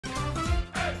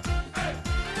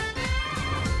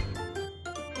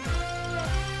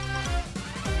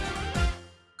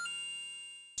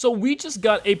So we just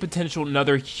got a potential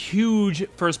another huge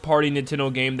first-party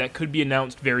Nintendo game that could be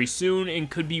announced very soon and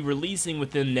could be releasing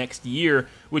within next year,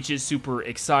 which is super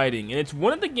exciting. And it's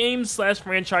one of the games slash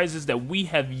franchises that we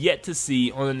have yet to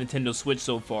see on the Nintendo Switch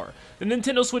so far. The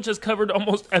Nintendo Switch has covered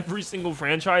almost every single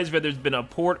franchise, whether it's been a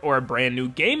port or a brand new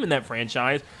game in that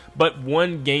franchise, but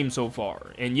one game so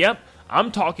far. And yep, I'm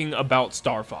talking about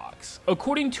Star Fox.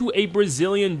 According to a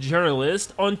Brazilian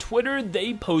journalist on Twitter,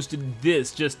 they posted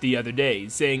this just the other day,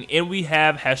 saying, and we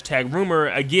have hashtag rumor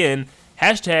again,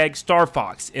 hashtag Star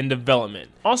Fox in development.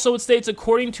 Also, it states,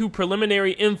 according to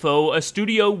preliminary info, a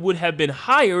studio would have been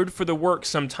hired for the work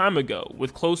some time ago,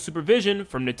 with close supervision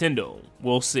from Nintendo.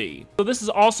 We'll see. So this has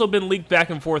also been leaked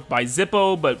back and forth by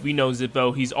Zippo, but we know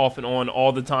Zippo, he's off and on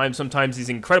all the time. Sometimes he's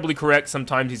incredibly correct,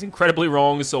 sometimes he's incredibly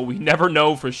wrong, so we never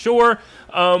know for sure.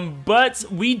 But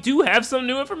we do have some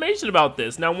new information about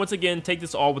this. Now, once again, take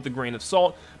this all with a grain of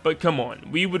salt, but come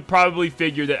on. We would probably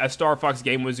figure that a Star Fox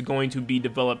game was going to be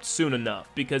developed soon enough,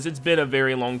 because it's been a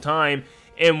very long time,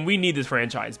 and we need this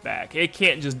franchise back. It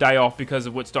can't just die off because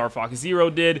of what Star Fox Zero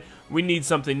did. We need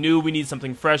something new, we need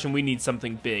something fresh, and we need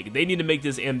something big. They need to make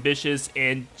this ambitious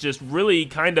and just really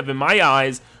kind of, in my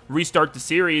eyes, restart the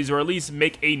series, or at least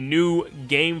make a new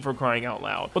game, for crying out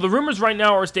loud. Well, the rumors right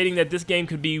now are stating that this game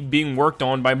could be being worked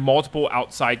on by multiple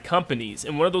outside companies,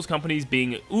 and one of those companies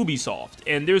being Ubisoft.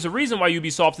 And there's a reason why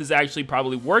Ubisoft is actually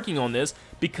probably working on this,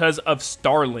 because of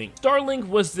Starlink. Starlink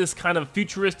was this kind of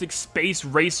futuristic space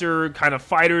racer kind of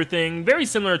fighter thing, very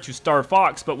similar to Star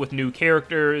Fox, but with new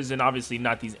characters, and obviously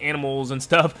not these animals and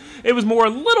stuff. It was a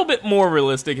little bit more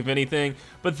realistic, if anything.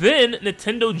 But then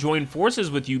Nintendo joined forces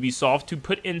with Ubisoft to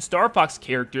put in Star Fox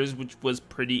characters, which was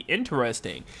pretty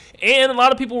interesting. And a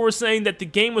lot of people were saying that the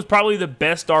game was probably the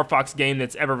best Star Fox game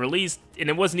that's ever released, and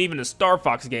it wasn't even a Star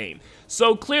Fox game.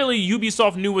 So clearly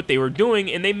Ubisoft knew what they were doing,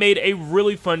 and they made a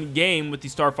really fun game with the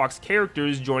Star Fox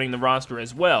characters joining the roster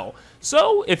as well.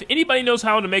 So if anybody knows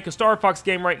how to make a Star Fox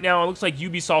game right now, it looks like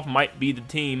Ubisoft might be the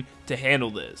team to handle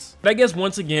this. But I guess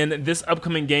once again, this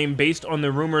upcoming game, based on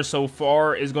the rumors so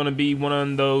far, is going to be one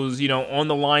of those, you know, on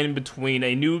the line between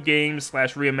a new game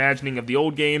slash reimagining of the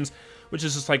old games, which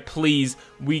is just like, please,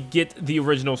 we get the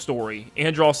original story.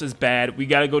 Andross is bad. We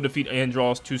gotta go defeat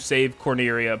Andross to save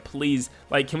Corneria. Please,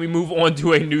 like, can we move on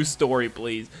to a new story,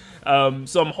 please?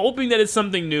 So I'm hoping that it's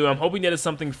something new. I'm hoping that it's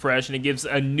something fresh, and it gives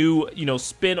a new, you know,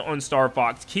 spin on Star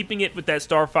Fox, keeping it with that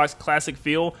Star Fox classic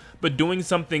feel, but doing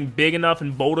something big enough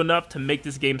and bold enough to make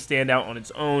this game stand out on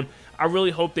its own. I really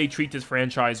hope they treat this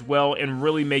franchise well and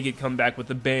really make it come back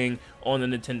with a bang on the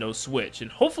Nintendo Switch.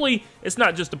 And hopefully it's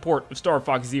not just a port of Star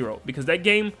Fox Zero, because that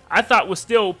game I thought was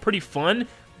still pretty fun,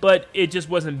 but it just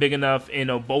wasn't big enough and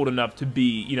bold enough to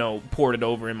be, you know, ported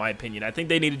over, in my opinion. I think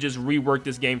they need to just rework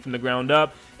this game from the ground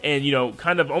up and, you know,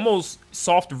 kind of almost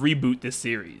soft reboot this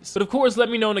series. But of course, let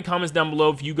me know in the comments down below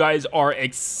if you guys are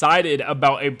excited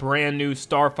about a brand new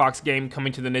Star Fox game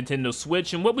coming to the Nintendo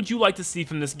Switch, and what would you like to see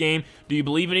from this game? Do you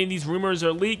believe any of these rumors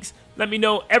or leaks? Let me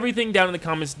know everything down in the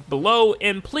comments below,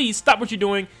 and please stop what you're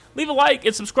doing, leave a like,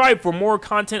 and subscribe for more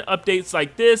content updates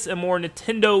like this and more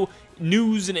Nintendo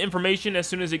news and information as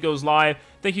soon as it goes live.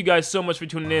 Thank you guys so much for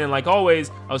tuning in, and like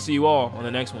always, I'll see you all on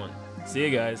the next one. See you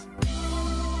guys.